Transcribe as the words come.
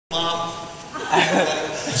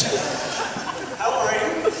How are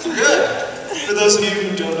you? Good. For those of you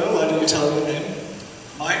who don't know, why don't you tell me your name?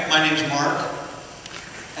 My name's Mark.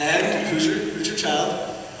 And who's your child?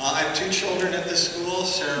 I have two children at this school.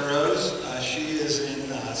 Sarah Rose, she is in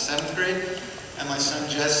 7th grade, and my son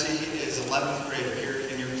Jesse is 11th grade here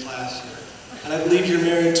in your class here. And I believe you're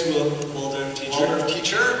married to a Waldorf teacher. Waldorf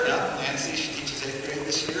teacher, yeah. Nancy, she teaches 8th grade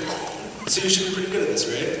this year. So you should be pretty good at this,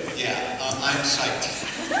 right? Yeah, I'm psyched.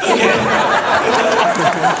 Okay.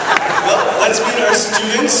 Well, let's meet our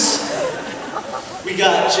students. We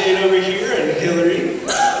got Jade over here and Hillary.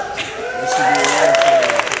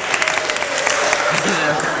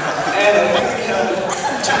 And I think we have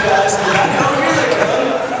two guys in the back. Oh, here they come.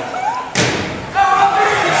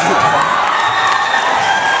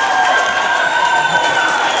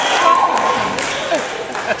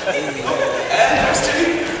 And Christy.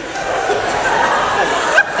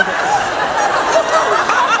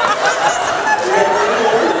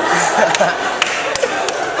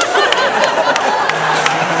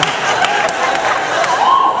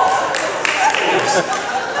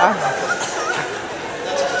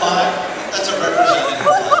 That's a 5. That's a representative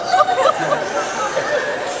class.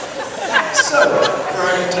 So, for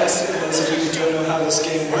our contestant, those of you who don't know how this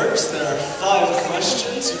game works, there are 5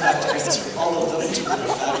 questions. You have to answer all of them to win a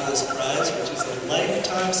fabulous prize, which is a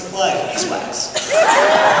lifetime supply of beeswax. If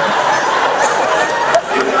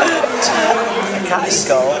at any time you miss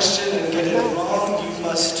the question and get it wrong, you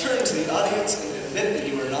must turn to the audience and admit that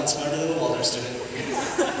you are not smarter than a Waldorf student.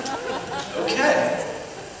 Okay.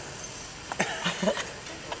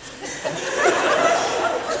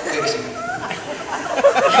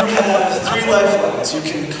 You have 3 lifelines. You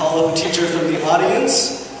can call up a teacher from the audience,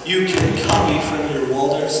 you can copy from your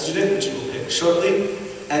Waldorf student, which you will pick shortly,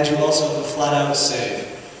 and you also have a flat-out save.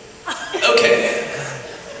 Okay.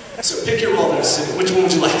 So pick your Waldorf student. Which one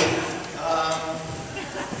would you like?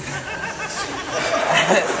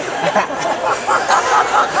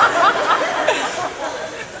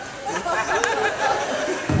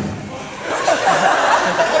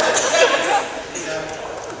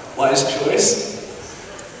 Wise choice.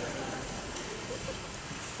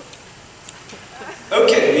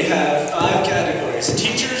 Okay, we have 5 categories.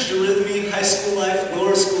 Teachers, eurythmy, high school life,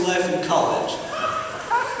 lower school life, and college.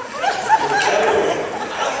 Category.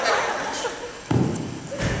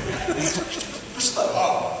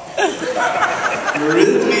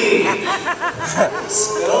 Eurythmy.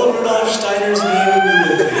 Spell Rudolf Steiner's name in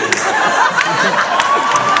eurythmy.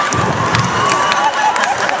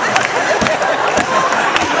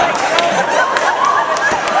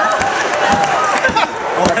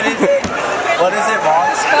 What is it,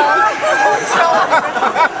 wrong spell?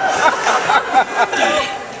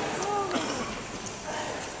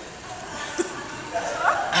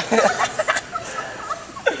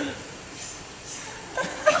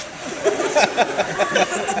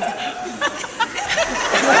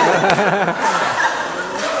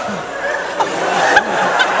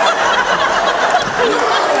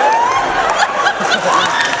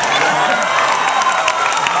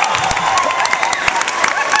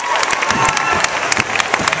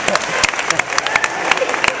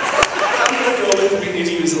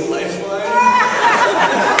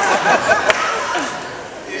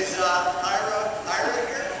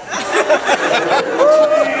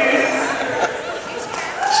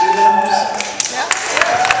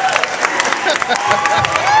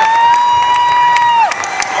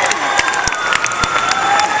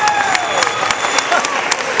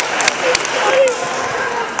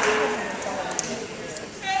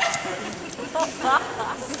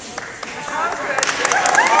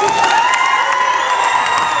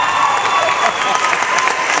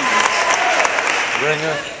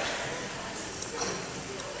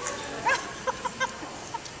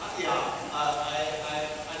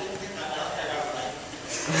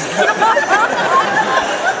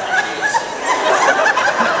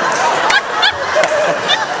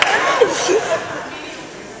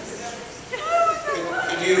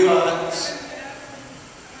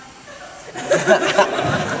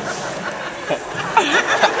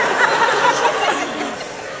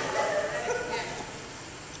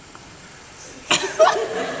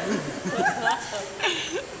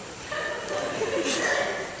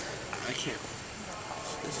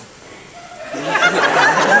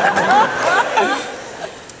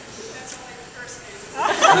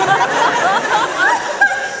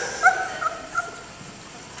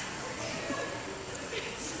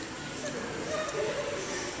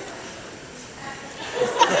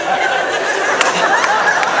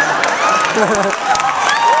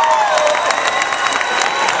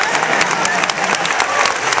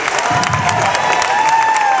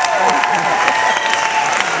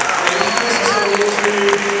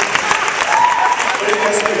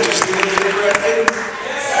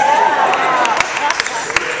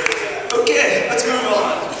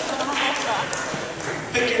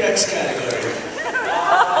 Next category.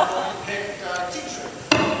 Pick teacher.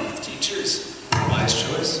 Teachers. Wise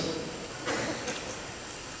choice.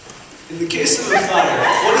 In the case of a fire,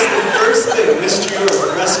 what is the first thing Mr.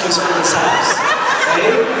 York rescues from his house? A.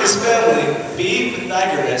 His family. B.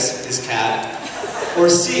 Pythagoras, his cat. Or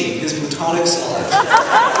C. His platonic solid.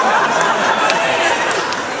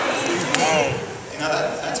 You know,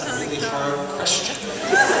 that's a really hard question.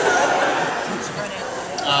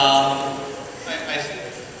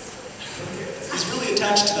 He's really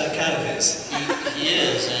attached to that cat of his. He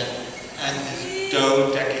is, and his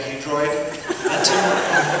dodecahedroid. That too.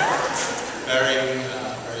 Very.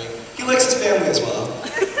 He likes his family as well.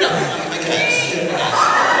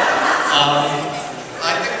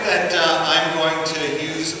 I think that I'm going to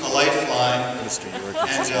use a lifeline and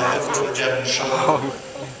look over Devin's shoulder.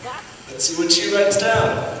 Let's see what she writes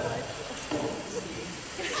down.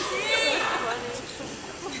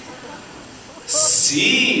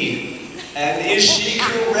 C. And is she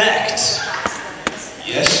correct?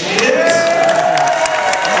 Yes, she is.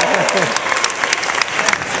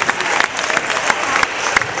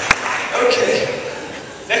 Okay,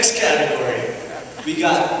 next category. We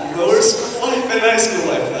got lower school life and high school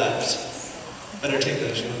life left. Better take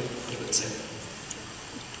that, Sean. What did it say?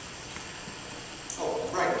 Oh,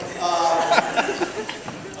 right.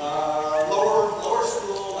 Lower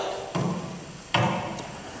school life.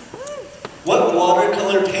 What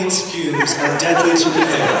watercolor paint's fumes are deadly to the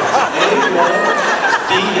air? A, red,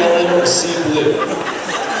 B, yellow, or C, blue?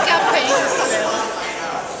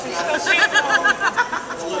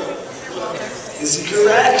 Is he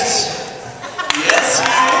correct? Yes, he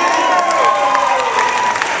is.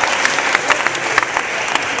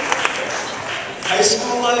 High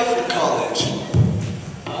school life or college?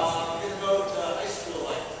 High school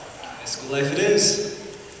life. High school life it is.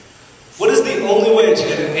 What is the only way to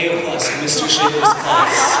get an A+ in Mr. Schaefer's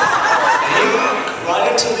class? A, cry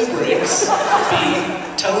until he breaks. B,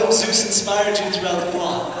 tell him Zeus inspired you throughout the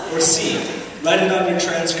plot. Or C, write it on your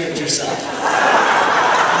transcript yourself.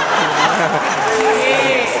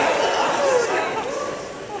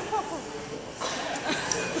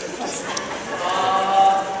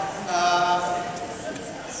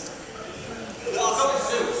 I'll go with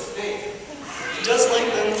Zeus. B. He does like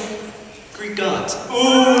them Greek gods.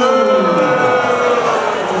 Ooh!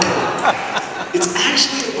 It's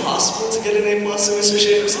actually impossible to get an A+ in Mr.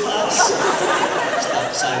 Schaefer's class.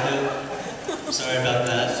 Side note. Sorry about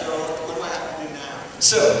that. So, what do I have to do now?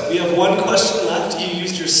 So, we have one question left. You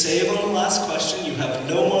used your save on the last question. You have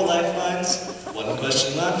no more lifelines. One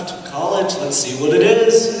question left. College, let's see what it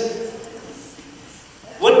is.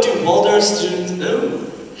 What do Waldorf students...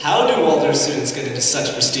 How do Waldorf students get into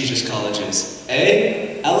such prestigious colleges?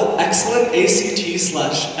 A. Excellent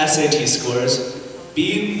ACT/SAT scores.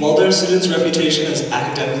 B. Waldorf students' reputation as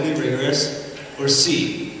academically rigorous. Or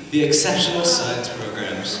C. The exceptional science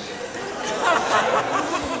programs.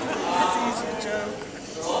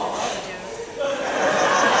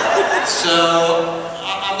 So,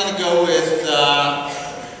 I'm going to go with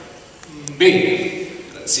B.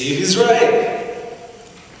 Let's see if he's right.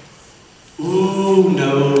 Ooh,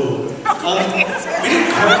 no. We didn't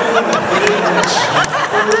cover him and put it on the shelf.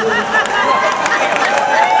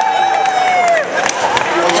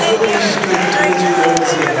 We should have told you there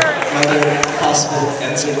was another possible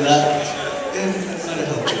answer to that. And that might have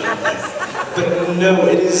helped you out there. But no,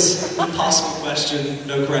 it is an impossible question.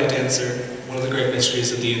 No correct answer. One of the great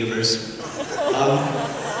mysteries of the universe.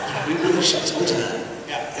 We really should have told you that.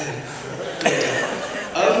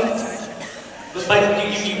 But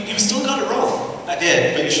you still got it wrong. I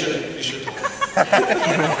did, but you should have.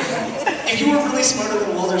 If you were really smarter than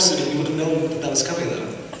a Waldorf student, you would have known that was coming, though.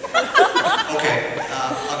 Okay,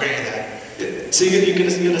 I'll grant you that. So you're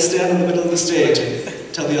gonna stand in the middle of the stage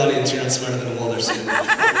and tell the audience you're not smarter than a Waldorf student.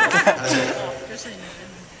 How's it?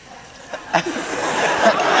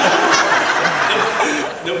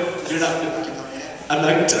 Nope, you're not. I'm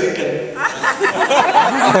not gonna tell you again.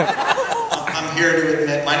 I'm here to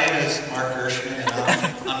admit, my name is Mark Gershman, and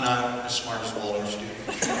I'm not as smart as Waldorf student.